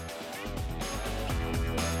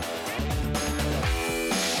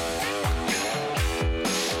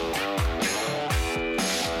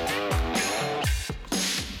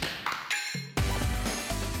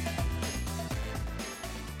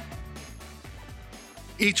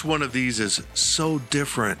 Each one of these is so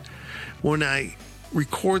different. When I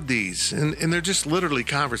record these, and they're just literally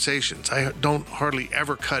conversations, I don't hardly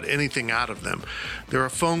ever cut anything out of them. They're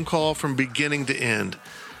a phone call from beginning to end.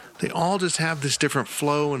 They all just have this different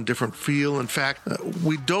flow and different feel. In fact,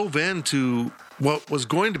 we dove into what was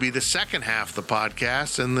going to be the second half of the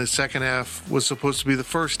podcast, and the second half was supposed to be the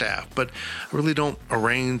first half. But I really don't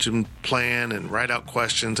arrange and plan and write out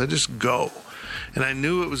questions. I just go. And I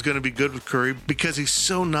knew it was going to be good with Curry because he's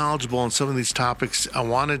so knowledgeable on some of these topics I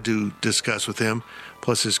wanted to discuss with him.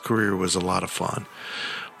 Plus, his career was a lot of fun.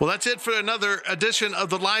 Well, that's it for another edition of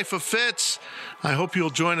The Life of Fitz. I hope you'll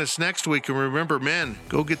join us next week. And remember, men,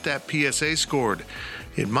 go get that PSA scored.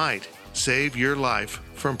 It might save your life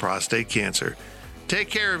from prostate cancer. Take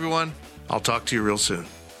care, everyone. I'll talk to you real soon.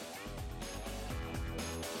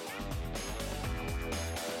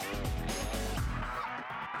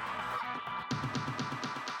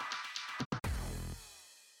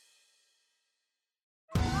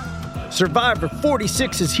 Survivor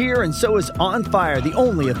 46 is here, and so is On Fire, the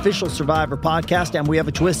only official Survivor podcast, and we have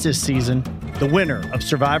a twist this season. The winner of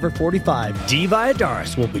Survivor 45, Dee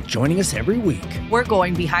Valladares, will be joining us every week. We're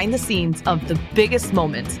going behind the scenes of the biggest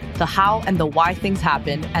moments, the how and the why things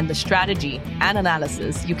happen, and the strategy and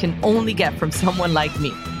analysis you can only get from someone like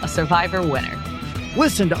me, a Survivor winner.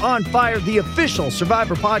 Listen to On Fire, the official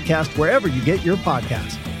Survivor podcast, wherever you get your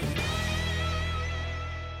podcasts.